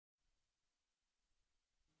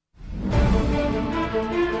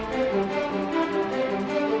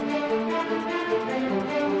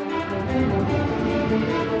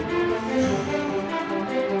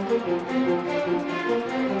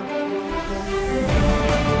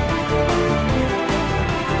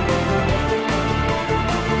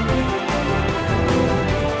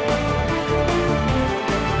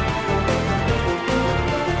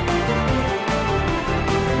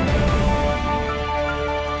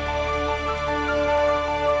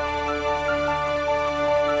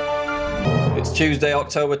It's Tuesday,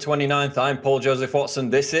 October 29th. I'm Paul Joseph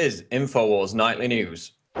Watson. This is InfoWars Nightly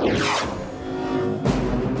News.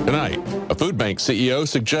 Tonight, a food bank CEO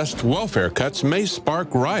suggests welfare cuts may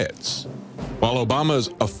spark riots, while Obama's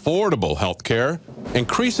affordable health care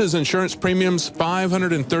increases insurance premiums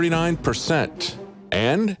 539%.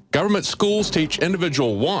 And government schools teach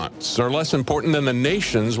individual wants are less important than the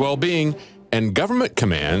nation's well-being, and government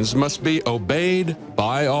commands must be obeyed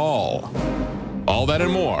by all. All that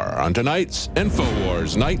and more on tonight's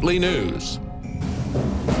InfoWars Nightly News.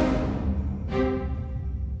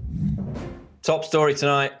 Top story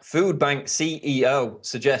tonight, food bank CEO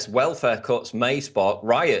suggests welfare cuts may spark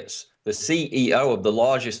riots. The CEO of the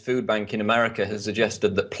largest food bank in America has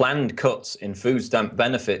suggested that planned cuts in food stamp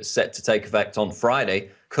benefits set to take effect on Friday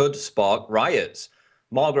could spark riots.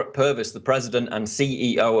 Margaret Purvis, the president and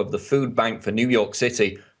CEO of the food bank for New York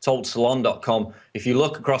City, told Salon.com, if you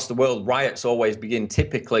look across the world, riots always begin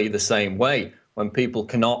typically the same way, when people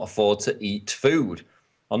cannot afford to eat food.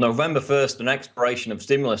 On November 1st, an expiration of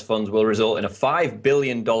stimulus funds will result in a $5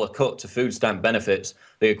 billion cut to food stamp benefits,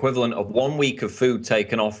 the equivalent of 1 week of food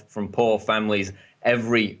taken off from poor families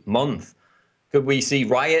every month. Could we see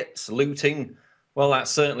riots, looting? Well, that's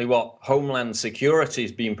certainly what Homeland Security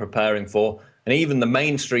has been preparing for, and even the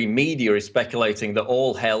mainstream media is speculating that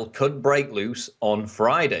all hell could break loose on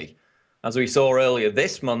Friday. As we saw earlier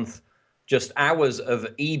this month, just hours of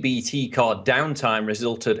EBT card downtime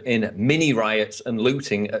resulted in mini riots and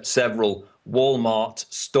looting at several Walmart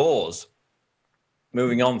stores.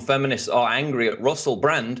 Moving on, feminists are angry at Russell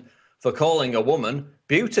Brand for calling a woman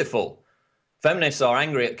beautiful. Feminists are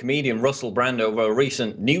angry at comedian Russell Brand over a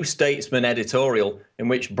recent New Statesman editorial in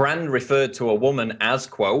which Brand referred to a woman as,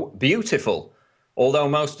 quote, beautiful. Although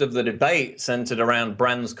most of the debate centered around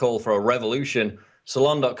Brand's call for a revolution,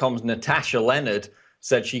 Salon.com's Natasha Leonard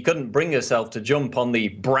said she couldn't bring herself to jump on the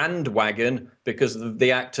Brand wagon because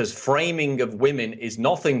the actor's framing of women is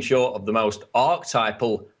nothing short of the most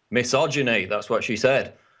archetypal misogyny. That's what she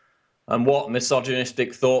said. And what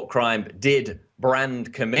misogynistic thought crime did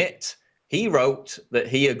Brand commit? He wrote that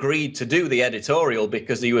he agreed to do the editorial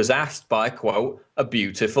because he was asked by, quote, a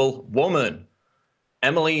beautiful woman.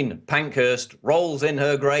 Emmeline Pankhurst rolls in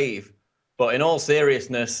her grave. But in all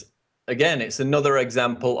seriousness, again, it's another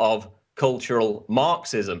example of cultural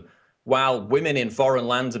Marxism. While women in foreign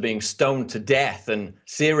lands are being stoned to death and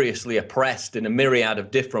seriously oppressed in a myriad of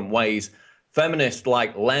different ways, feminists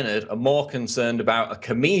like Leonard are more concerned about a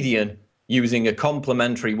comedian using a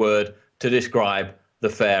complimentary word to describe the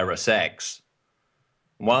fairer sex.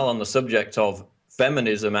 While on the subject of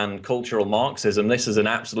feminism and cultural Marxism, this is an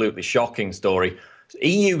absolutely shocking story.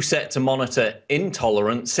 EU set to monitor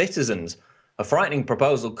intolerant citizens. A frightening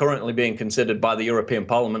proposal currently being considered by the European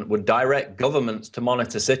Parliament would direct governments to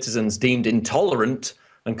monitor citizens deemed intolerant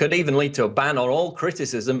and could even lead to a ban on all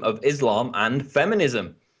criticism of Islam and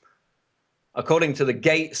feminism. According to the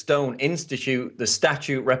Gatestone Institute, the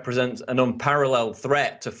statute represents an unparalleled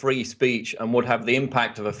threat to free speech and would have the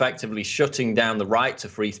impact of effectively shutting down the right to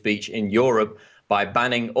free speech in Europe by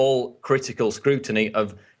banning all critical scrutiny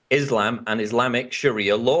of Islam and Islamic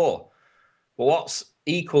Sharia law. But what's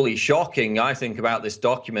equally shocking, I think, about this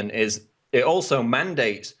document is it also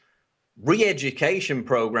mandates re-education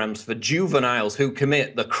programs for juveniles who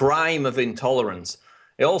commit the crime of intolerance.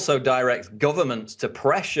 It also directs governments to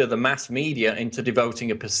pressure the mass media into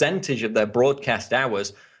devoting a percentage of their broadcast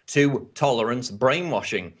hours to tolerance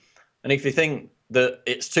brainwashing. And if you think that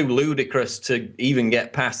it's too ludicrous to even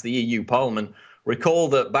get past the EU Parliament, recall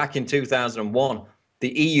that back in 2001, the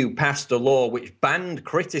EU passed a law which banned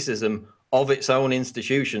criticism of its own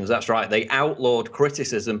institutions. That's right, they outlawed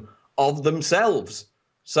criticism of themselves.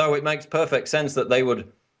 So it makes perfect sense that they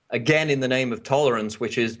would, again in the name of tolerance,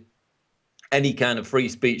 which is any kind of free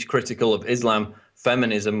speech critical of Islam,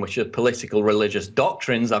 feminism, which are political religious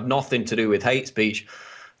doctrines, have nothing to do with hate speech.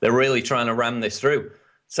 They're really trying to ram this through.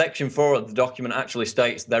 Section 4 of the document actually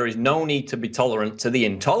states there is no need to be tolerant to the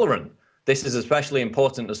intolerant. This is especially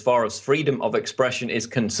important as far as freedom of expression is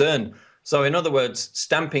concerned. So in other words,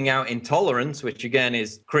 stamping out intolerance, which again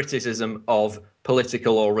is criticism of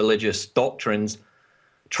political or religious doctrines,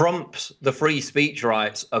 trumps the free speech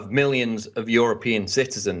rights of millions of European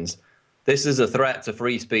citizens. This is a threat to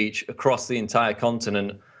free speech across the entire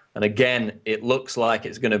continent. And again, it looks like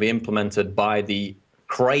it's going to be implemented by the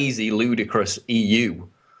crazy, ludicrous EU.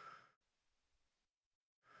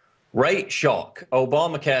 Rate shock.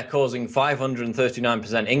 Obamacare causing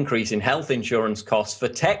 539% increase in health insurance costs for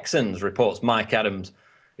Texans, reports Mike Adams.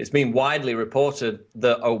 It's been widely reported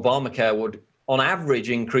that Obamacare would, on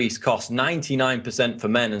average, increase costs 99% for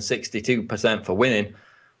men and 62% for women,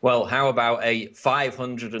 Well, how about a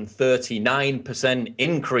 539%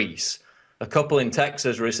 increase? A couple in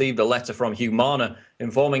Texas received a letter from Humana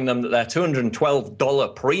informing them that their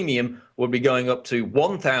 $212 premium would be going up to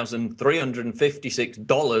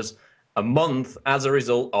 $1,356 a month as a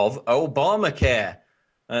result of Obamacare.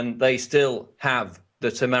 And they still have the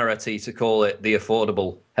temerity to call it the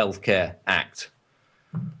Affordable Health Care Act.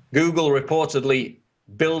 Google reportedly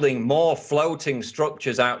building more floating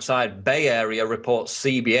structures outside Bay Area, reports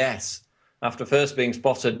CBS. After first being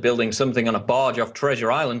spotted building something on a barge off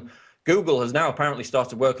Treasure Island, Google has now apparently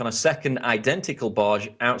started work on a second identical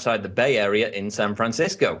barge outside the Bay Area in San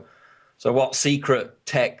Francisco. So what secret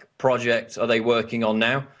tech project are they working on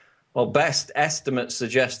now? Well, best estimates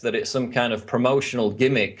suggest that it's some kind of promotional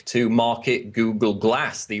gimmick to market Google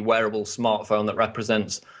Glass, the wearable smartphone that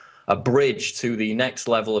represents a bridge to the next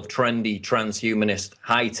level of trendy, transhumanist,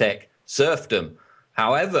 high-tech serfdom.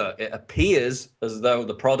 However, it appears as though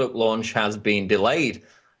the product launch has been delayed.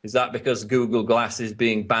 Is that because Google Glass is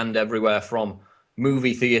being banned everywhere from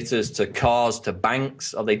movie theaters to cars to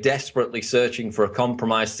banks? Are they desperately searching for a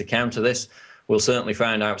compromise to counter this? We'll certainly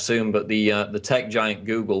find out soon, but the tech giant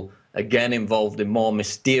Google, again involved in more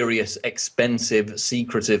mysterious, expensive,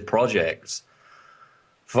 secretive projects.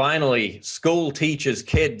 Finally, school teachers'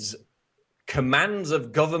 kids. Commands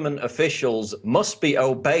of government officials must be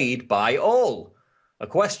obeyed by all. A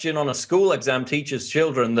question on a school exam teaches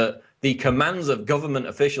children that the commands of government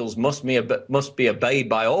officials must be obeyed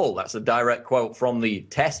by all. That's a direct quote from the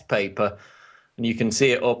test paper, and you can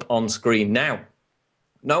see it up on screen now.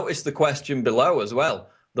 Notice the question below as well.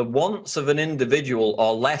 The wants of an individual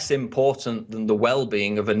are less important than the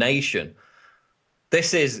well-being of a nation.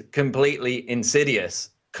 This is completely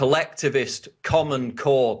insidious. Collectivist Common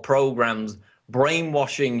Core programs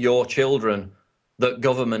brainwashing your children that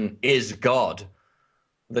government is God.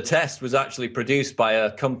 The test was actually produced by a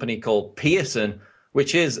company called Pearson,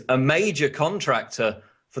 which is a major contractor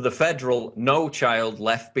for the federal No Child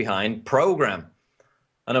Left Behind program.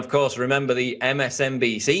 And of course, remember the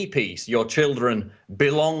MSNBC piece, your children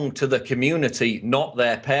belong to the community, not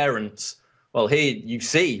their parents. Well, here you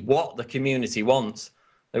see what the community wants.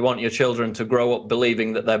 They want your children to grow up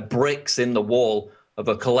believing that they're bricks in the wall of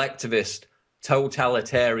a collectivist,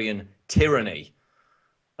 totalitarian tyranny.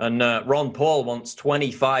 And Ron Paul wants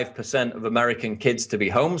 25% of American kids to be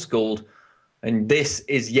homeschooled. And this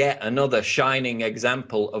is yet another shining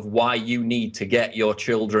example of why you need to get your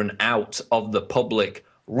children out of the public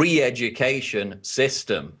re-education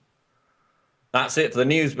system. That's it for the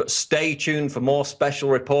news, but stay tuned for more special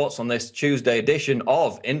reports on this Tuesday edition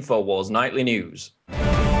of InfoWars Nightly News.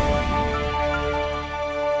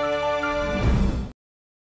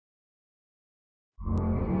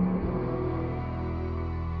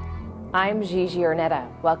 I'm Gigi Arnetta.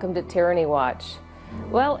 Welcome to Tyranny Watch.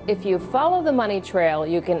 Well, if you follow the money trail,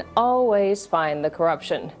 you can always find the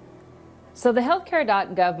corruption. So the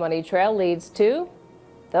healthcare.gov money trail leads to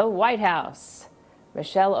the White House,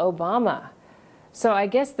 Michelle Obama. So I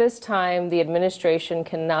guess this time the administration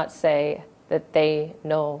cannot say that they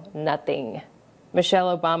know nothing.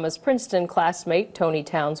 Michelle Obama's Princeton classmate, Toni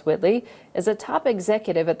Townes-Whitley, is a top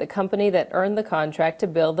executive at the company that earned the contract to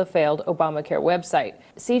build the failed Obamacare website.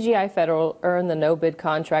 CGI Federal earned the no-bid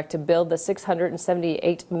contract to build the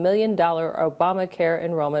 $678 million Obamacare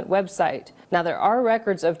enrollment website. Now, there are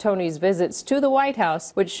records of Toni's visits to the White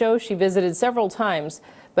House, which show she visited several times,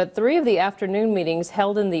 but 3 of the afternoon meetings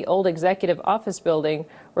held in the old executive office building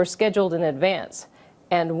were scheduled in advance.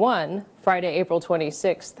 And one, Friday, April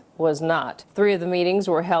 26th, was not. 3 of the meetings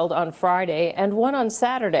were held on Friday and 1 on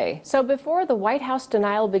Saturday. So before the White House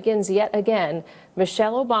denial begins yet again,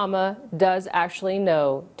 Michelle Obama does actually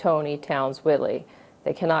know Toni Townes-Whitley.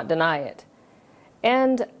 They cannot deny it.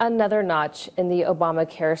 And another notch in the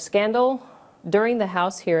Obamacare scandal. During the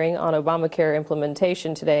House hearing on Obamacare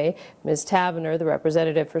implementation today, Ms. Tavenner, the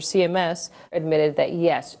representative for CMS, admitted that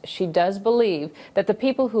yes, she does believe that the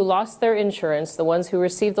people who lost their insurance, the ones who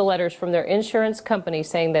received the letters from their insurance company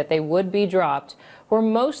saying that they would be dropped, were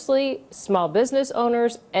mostly small business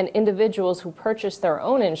owners and individuals who purchased their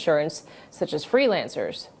own insurance, such as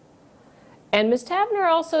freelancers. And Ms. Tavenner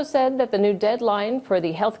also said that the new deadline for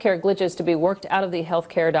the healthcare glitches to be worked out of the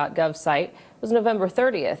healthcare.gov site was November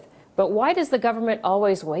 30th. But why does the government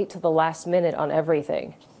always wait till the last minute on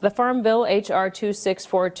everything? The Farm Bill H.R.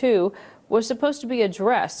 2642 was supposed to be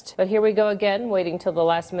addressed, but here we go again, waiting till the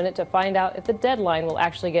last minute to find out if the deadline will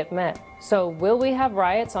actually get met. So will we have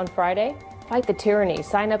riots on Friday? Fight the tyranny.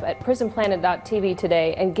 Sign up at prisonplanet.tv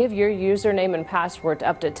today and give your username and password to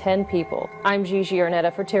up to 10 people. I'm Gigi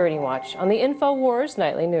Arnetta for Tyranny Watch on the InfoWars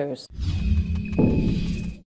Nightly News.